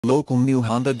Local new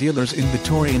Honda dealers in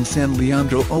Victoria and San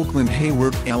Leandro, Oakland,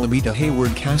 Hayward, Alameda,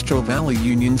 Hayward, Castro Valley,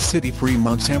 Union City,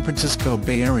 Fremont, San Francisco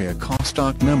Bay Area. Call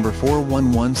stock number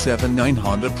 41179,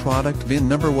 Honda product VIN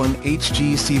number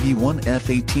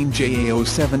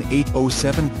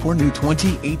 1HGCV1F18JA07807 for new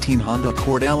 2018 Honda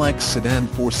Accord LX sedan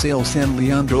for sale. San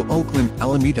Leandro, Oakland,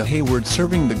 Alameda, Hayward,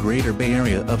 serving the greater Bay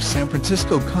Area of San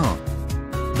Francisco.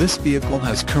 This vehicle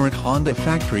has current Honda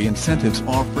factory incentives,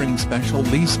 offering special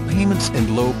lease payments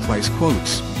and low price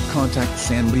quotes. Contact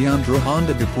San Leandro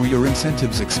Honda before your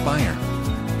incentives expire.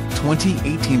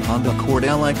 2018 Honda Accord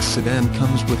LX sedan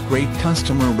comes with great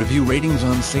customer review ratings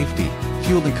on safety,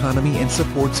 fuel economy, and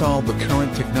supports all the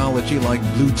current technology like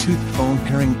Bluetooth phone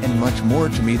pairing and much more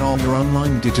to meet all your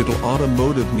online digital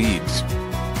automotive needs.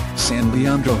 San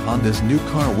Leandro Honda's new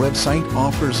car website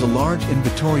offers a large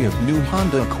inventory of new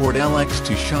Honda Accord LX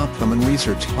to shop from and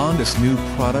research Honda's new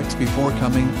products before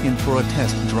coming in for a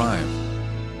test drive.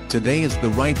 Today is the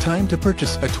right time to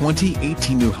purchase a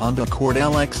 2018 new Honda Accord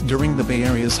LX during the Bay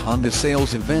Area's Honda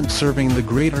sales event serving the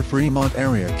greater Fremont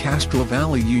area, Castro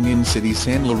Valley, Union City,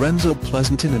 San Lorenzo,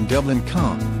 Pleasanton, and Dublin.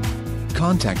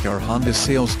 Contact our Honda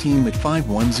sales team at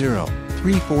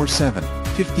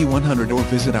 510-347-5100 or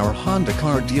visit our Honda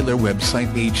car dealer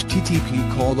website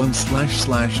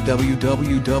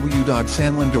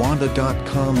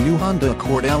http://www.sanleandrohonda.com. New Honda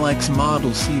Accord LX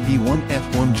model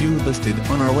CV1F1Ju listed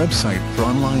on our website for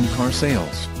online car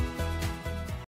sales.